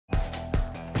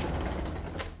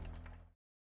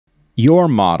Your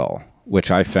model, which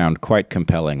I found quite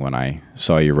compelling when I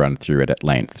saw you run through it at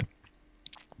length,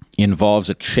 involves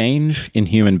a change in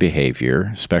human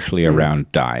behavior, especially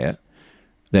around diet,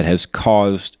 that has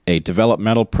caused a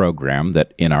developmental program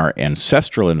that in our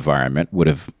ancestral environment would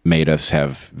have made us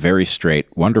have very straight,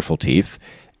 wonderful teeth,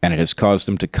 and it has caused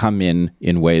them to come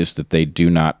in ways that they do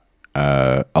not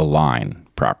align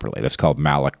properly. That's called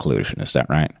malocclusion. Is that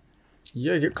right?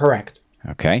 Yeah, you're correct.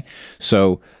 Okay.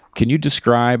 So can you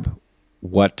describe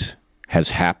what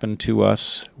has happened to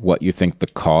us, what you think the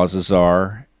causes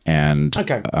are, and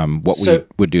what we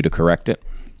would do to correct it?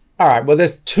 All right, well,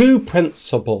 there's two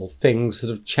principal things that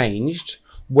have changed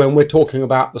when we're talking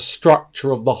about the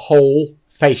structure of the whole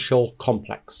facial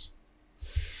complex.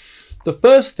 The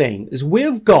first thing is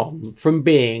we've gone from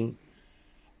being,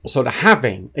 sort of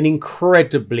having an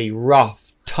incredibly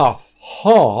rough, tough,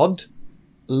 hard,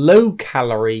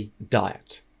 low-calorie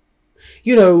diet.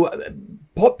 You know,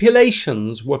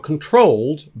 populations were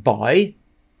controlled by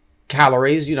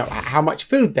calories, you know, how much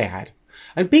food they had.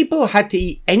 And people had to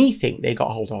eat anything they got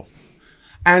hold of.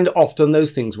 And often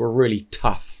those things were really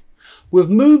tough. We've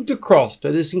moved across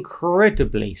to this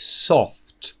incredibly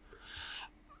soft,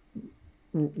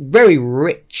 very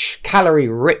rich,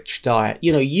 calorie-rich diet.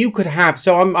 You know, you could have,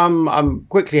 so I'm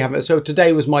quickly having, so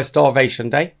today was my starvation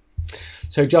day.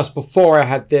 So just before I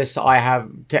had this, I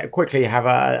quickly have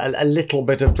a little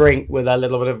bit of drink with a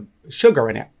little bit of sugar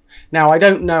in it. Now, I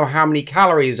don't know how many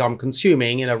calories I'm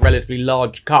consuming in a relatively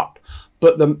large cup,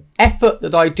 but the effort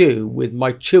that I do with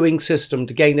my chewing system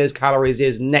to gain those calories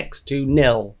is next to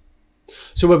nil.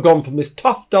 So we've gone from this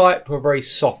tough diet to a very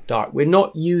soft diet. We're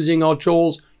not using our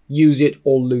jaws, use it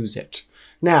or lose it.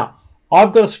 Now,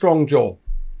 I've got a strong jaw.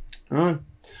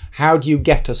 How do you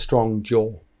get a strong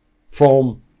jaw?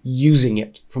 From using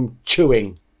it, from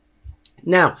chewing.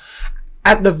 Now,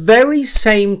 at the very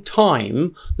same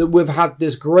time that we've had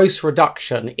this gross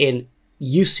reduction in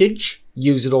usage,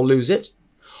 use it or lose it,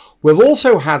 we've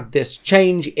also had this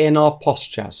change in our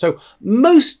posture. So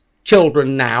most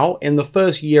children now, in the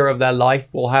first year of their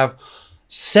life, will have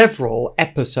several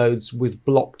episodes with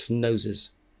blocked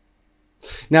noses.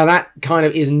 Now that kind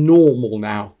of is normal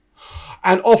now.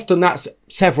 And often that's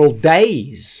several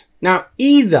days. Now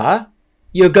either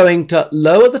you're going to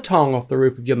lower the tongue off the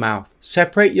roof of your mouth,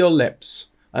 separate your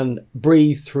lips and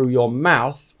breathe through your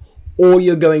mouth, or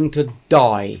you're going to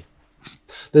die.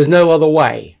 There's no other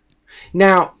way.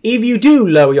 Now, if you do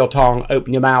lower your tongue,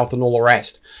 open your mouth and all the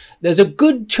rest, there's a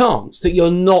good chance that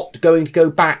you're not going to go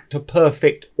back to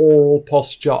perfect oral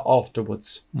posture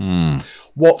afterwards.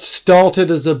 What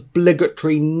started as an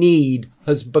obligatory need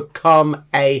has become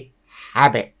a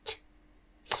habit.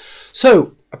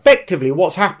 So, effectively,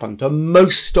 what's happened to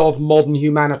most of modern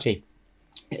humanity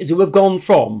is that we've gone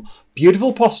from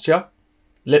beautiful posture,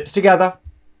 lips together,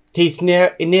 teeth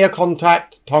near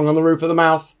contact, tongue on the roof of the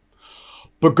mouth,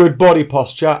 but good body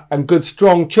posture and good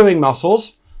strong chewing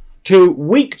muscles, to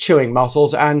weak chewing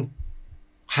muscles and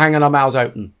hanging our mouths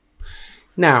open.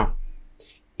 Now,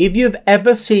 if you've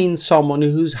ever seen someone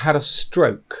who's had a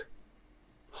stroke,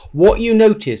 what you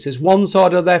notice is one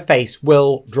side of their face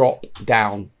will drop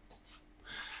down.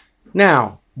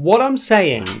 Now, what I'm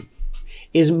saying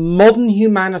is modern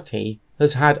humanity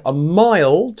has had a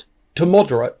mild to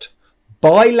moderate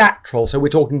bilateral, so we're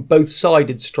talking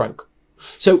both-sided stroke.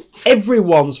 So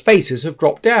everyone's faces have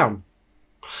dropped down.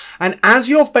 And as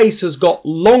your face has got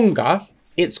longer,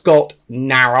 it's got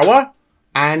narrower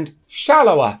and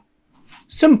shallower.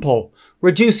 Simple,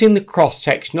 reducing the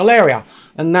cross-sectional area.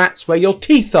 And that's where your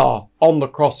teeth are on the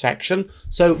cross-section,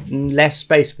 so less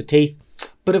space for teeth.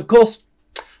 But of course,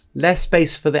 less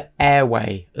space for the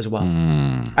airway as well.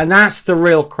 And that's the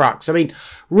real crux. I mean,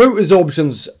 root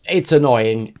resorption's, it's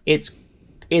annoying. It's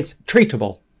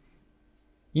treatable.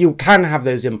 You can have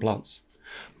those implants.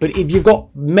 But if you've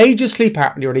got major sleep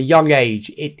apnea at a young age,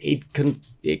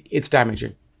 it's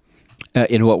damaging.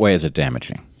 In what way is it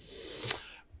damaging?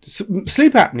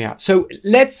 Sleep apnea. So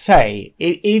let's say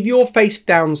if your face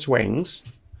down swings,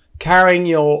 carrying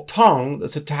your tongue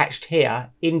that's attached here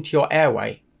into your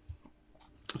airway,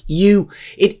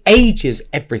 it ages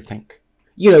everything.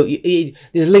 You know,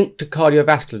 it's linked to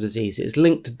cardiovascular disease. It's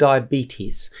linked to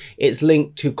diabetes. It's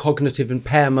linked to cognitive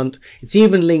impairment. It's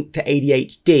even linked to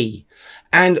ADHD.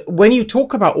 And when you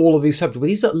talk about all of these subjects, well,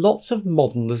 these are lots of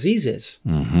modern diseases.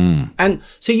 And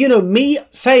so, you know, me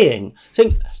saying,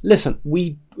 listen,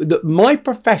 my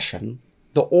profession,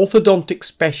 the orthodontic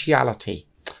speciality,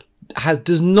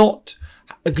 does not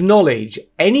acknowledge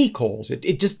any cause.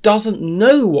 It just doesn't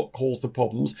know what caused the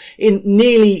problems in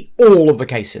nearly all of the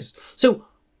cases. So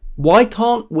why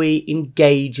can't we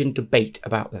engage in debate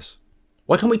about this?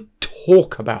 Why can't we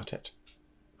talk about it?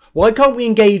 Why can't we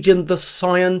engage in the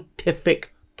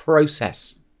scientific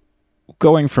process?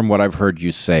 Going from what I've heard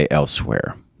you say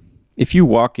elsewhere, if you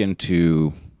walk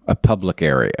into a public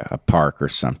area, a park or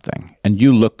something, and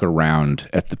you look around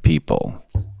at the people,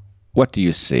 what do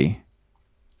you see?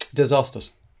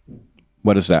 Disasters.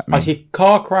 What does that mean? I see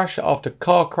car crash after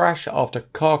car crash after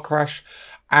car crash.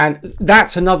 And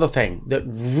that's another thing that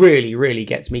really, really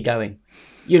gets me going.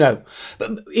 You know,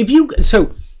 if you,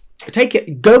 so take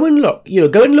it, go and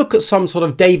look at some sort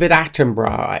of David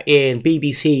Attenborough in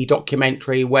BBC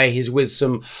documentary where he's with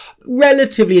some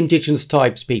relatively indigenous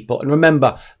types people. And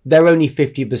remember, they're only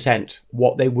 50%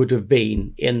 what they would have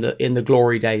been in the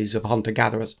glory days of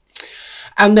hunter-gatherers.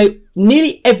 And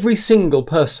nearly every single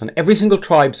person, every single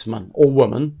tribesman or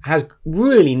woman has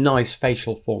really nice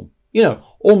facial form. You know,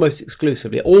 almost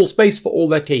exclusively. All space for all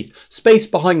their teeth. Space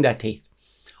behind their teeth.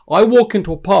 I walk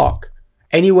into a park,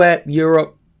 anywhere,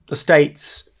 Europe, the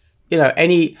States, you know,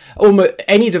 almost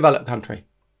any developed country.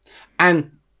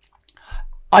 And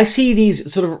I see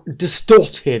these sort of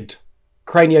distorted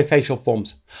craniofacial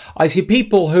forms. I see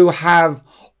people who have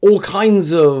all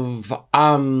kinds of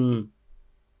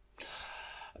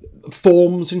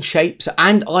forms and shapes,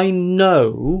 and I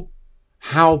know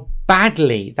how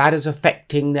badly that is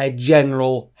affecting their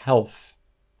general health.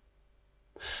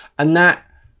 And that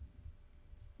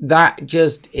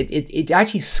just, it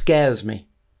actually scares me.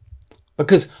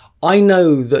 Because I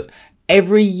know that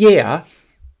every year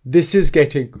this is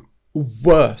getting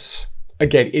worse.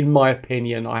 Again, in my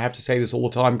opinion, I have to say this all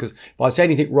the time because if I say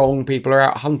anything wrong, people are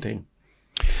out hunting.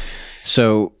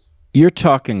 So you're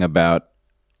talking about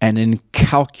an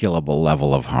incalculable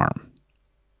level of harm.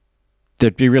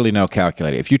 There'd be really no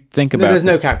calculator. If you think about there's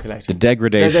no calculator. The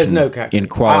degradation there's no calculator. In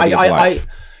quality of life.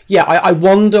 I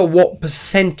wonder what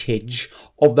percentage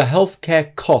of the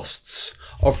healthcare costs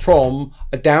are from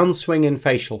a downswing in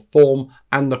facial form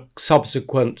and the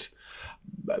subsequent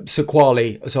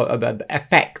sequelae,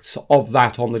 effects of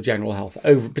that on the general health,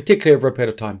 particularly over a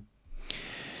period of time.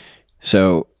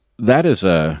 So that is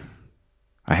I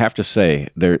have to say,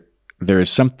 there is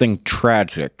something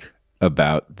tragic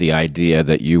about the idea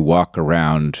that you walk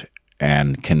around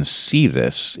and can see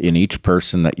this in each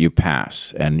person that you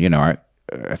pass. And, you know,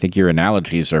 I think your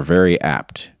analogies are very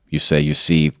apt. You say you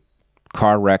see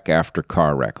car wreck after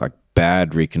car wreck, like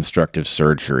bad reconstructive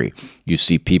surgery. You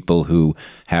see people who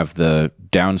have the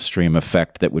downstream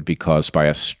effect that would be caused by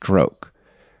a stroke,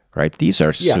 right? These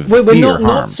are severe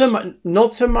harms.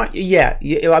 Not so much. Yeah,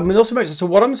 I mean, not so much. So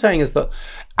what I'm saying is that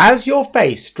as your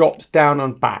face drops down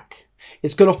and back,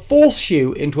 it's going to force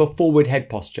you into a forward head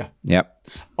posture. Yep.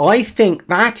 I think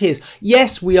that is,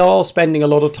 yes, we are spending a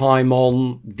lot of time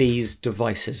on these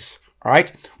devices,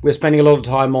 right? We're spending a lot of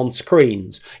time on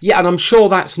screens. Yeah, and I'm sure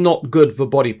that's not good for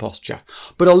body posture.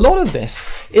 But a lot of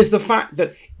this is the fact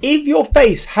that if your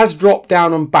face has dropped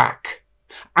down and back,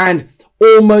 and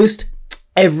almost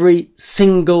every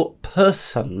single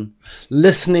person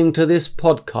listening to this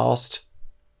podcast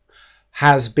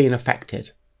has been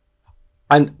affected,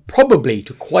 and probably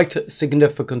to quite a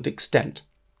significant extent.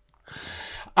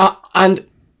 And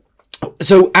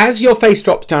so as your face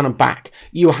drops down and back,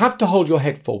 you have to hold your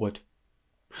head forward.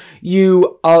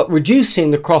 You are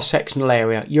reducing the cross-sectional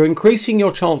area. You're increasing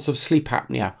your chance of sleep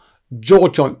apnea, jaw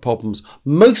joint problems.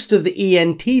 Most of the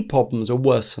ENT problems are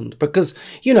worsened because,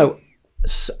 you know,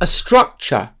 a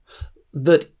structure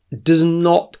that does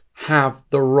not have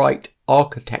the right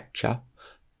architecture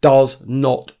does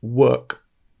not work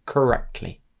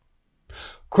correctly.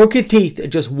 Crooked teeth are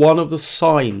just one of the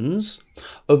signs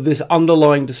of this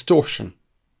underlying distortion.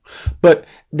 But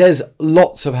there's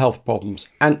lots of health problems.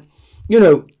 And, you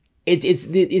know, it's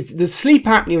the sleep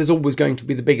apnea is always going to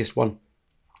be the biggest one.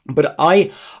 But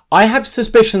I have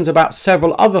suspicions about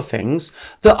several other things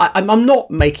that I'm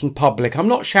not making public. I'm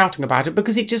not shouting about it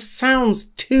because it just sounds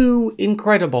too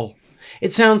incredible.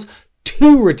 It sounds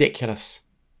too ridiculous.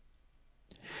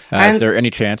 Is there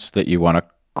any chance that you want to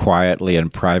quietly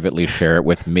and privately share it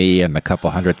with me and the couple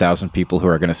 100,000 people who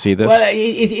are going to see this? Well,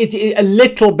 it's a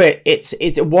little bit.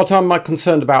 It's what I'm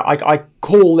concerned about. I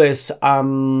call this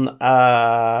the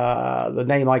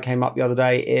name I came up the other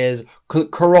day is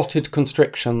carotid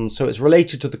constriction. So it's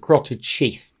related to the carotid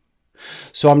sheath.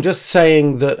 So I'm just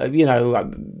saying that, you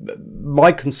know,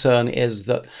 my concern is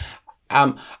that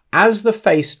as the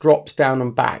face drops down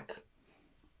and back.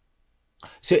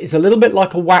 So it's a little bit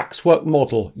like a waxwork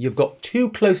model. You've got too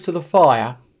close to the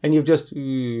fire and you've just...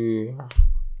 and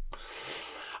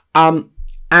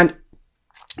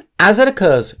as it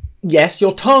occurs, yes,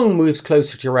 your tongue moves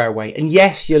closer to your airway. And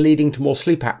yes, you're leading to more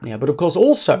sleep apnea. But of course,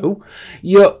 also,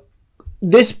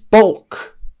 this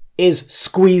bulk is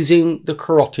squeezing the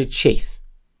carotid sheath.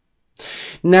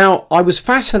 Now, I was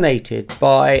fascinated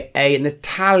by an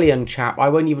Italian chap, I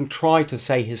won't even try to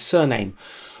say his surname,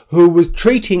 who was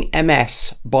treating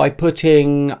MS by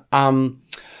putting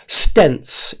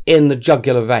stents in the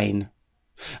jugular vein.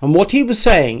 And what he was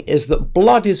saying is that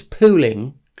blood is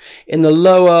pooling in the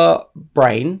lower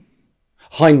brain,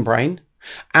 hindbrain,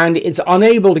 and it's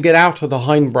unable to get out of the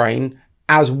hindbrain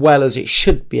as well as it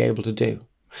should be able to do.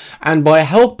 And by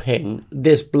helping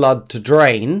this blood to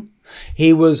drain,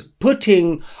 he was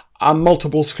putting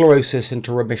multiple sclerosis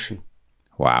into remission.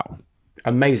 Wow.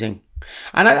 Amazing.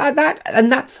 And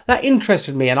that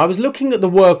interested me. And I was looking at the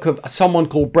work of someone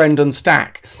called Brendan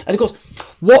Stack. And of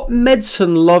course, what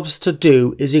medicine loves to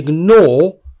do is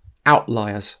ignore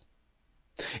outliers.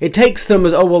 It takes them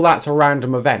as, oh, well, that's a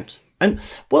random event. And,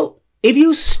 well, if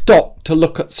you stop to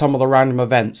look at some of the random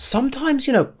events, sometimes,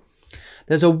 you know,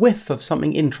 there's a whiff of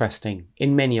something interesting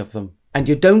in many of them. And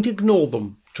you don't ignore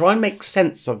them. Try and make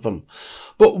sense of them.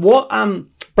 But what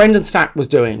Brendan Stack was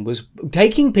doing was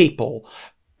taking people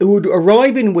who would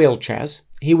arrive in wheelchairs.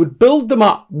 He would build them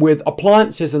up with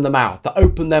appliances in the mouth that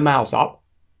open their mouths up.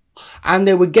 And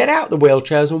they would get out the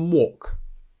wheelchairs and walk.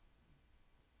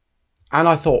 And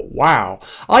I thought, wow.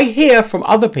 I hear from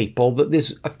other people that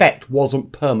this effect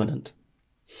wasn't permanent.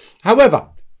 However,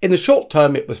 in the short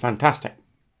term, it was fantastic.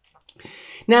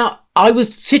 Now, I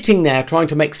was sitting there trying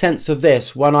to make sense of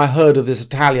this when I heard of this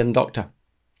Italian doctor.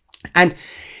 And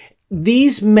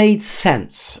these made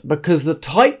sense because the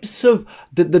types of,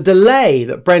 the delay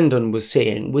that Brendan was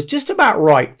seeing was just about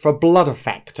right for a blood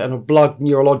effect and a blood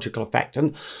neurological effect.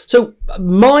 And so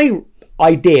my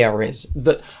idea is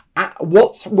that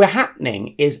what's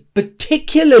happening is,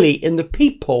 particularly in the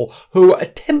people who are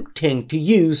attempting to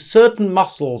use certain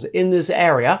muscles in this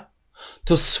area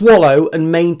to swallow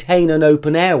and maintain an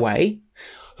open airway,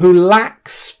 who lack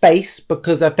space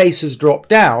because their faces drop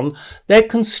down, they're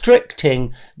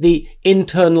constricting the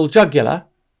internal jugular.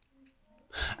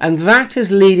 And that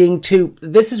is leading to,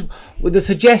 this is with the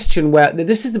suggestion where,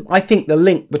 this is, I think, the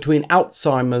link between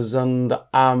Alzheimer's and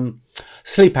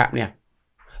sleep apnea.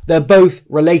 They're both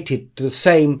related to the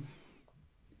same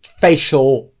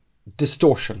facial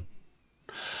distortion.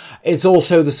 It's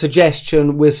also the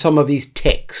suggestion with some of these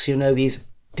tics, you know, these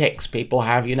tics people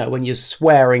have, you know, when you're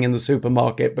swearing in the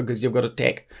supermarket because you've got a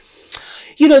tic.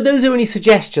 You know, those are only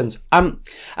suggestions. And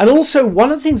also,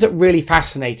 one of the things that really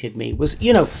fascinated me was,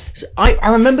 you know,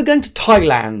 I remember going to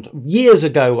Thailand years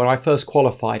ago when I first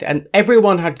qualified, and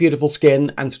everyone had beautiful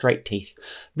skin and straight teeth.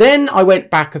 Then I went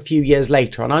back a few years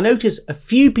later and I noticed a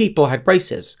few people had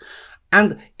braces.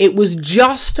 And it was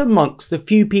just amongst the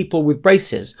few people with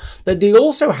braces that they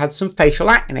also had some facial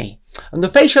acne. And the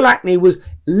facial acne was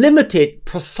limited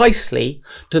precisely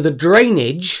to the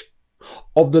drainage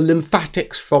of the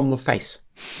lymphatics from the face.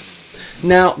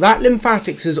 Now, that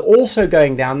lymphatics is also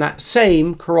going down that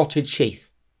same carotid sheath.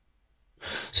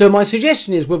 So my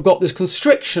suggestion is we've got this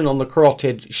constriction on the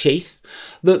carotid sheath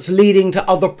that's leading to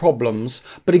other problems.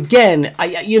 But again,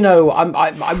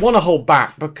 I want to hold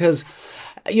back because,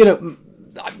 you know,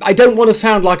 I don't want to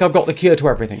sound like I've got the cure to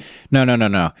everything. No.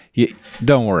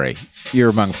 Don't worry. You're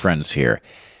among friends here.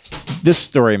 This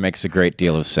story makes a great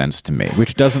deal of sense to me,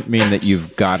 which doesn't mean that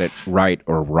you've got it right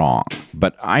or wrong.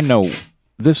 But I know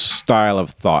this style of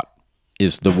thought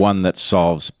is the one that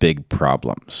solves big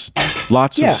problems.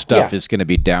 Lots of stuff is going to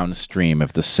be downstream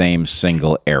of the same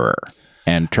single error.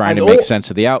 And trying to make sense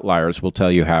of the outliers will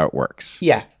tell you how it works.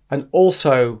 Yeah. And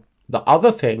also, the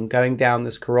other thing going down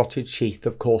this carotid sheath,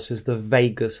 of course, is the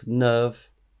vagus nerve.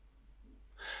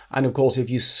 And of course, if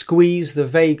you squeeze the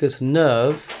vagus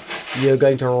nerve, you're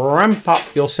going to ramp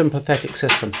up your sympathetic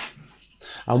system.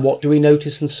 And what do we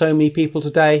notice in so many people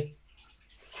today?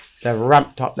 They've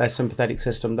ramped up their sympathetic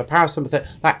system. The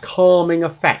parasympathetic, that calming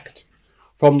effect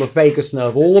from the vagus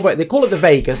nerve all the way. They call it the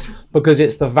vagus because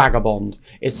it's the vagabond.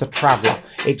 It's the traveller.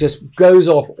 It just goes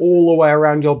off all the way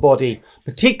around your body,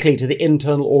 particularly to the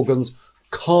internal organs,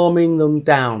 calming them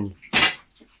down.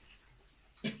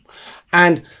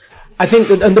 And I think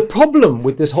that, and the problem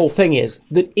with this whole thing is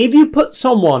that if you put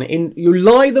someone in, you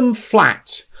lie them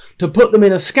flat to put them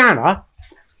in a scanner,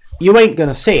 you ain't going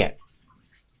to see it.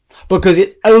 Because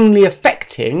it's only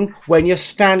affecting when you're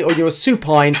standing or you're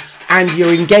supine and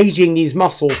you're engaging these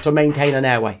muscles to maintain an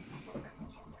airway.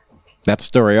 That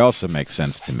story also makes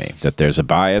sense to me, that there's a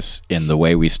bias in the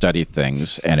way we study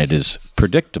things, and it is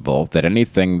predictable that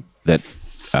anything that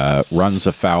runs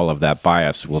afoul of that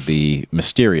bias will be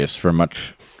mysterious for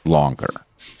much longer,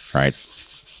 right?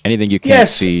 Anything you can't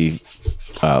see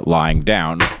lying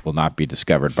down will not be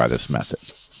discovered by this method.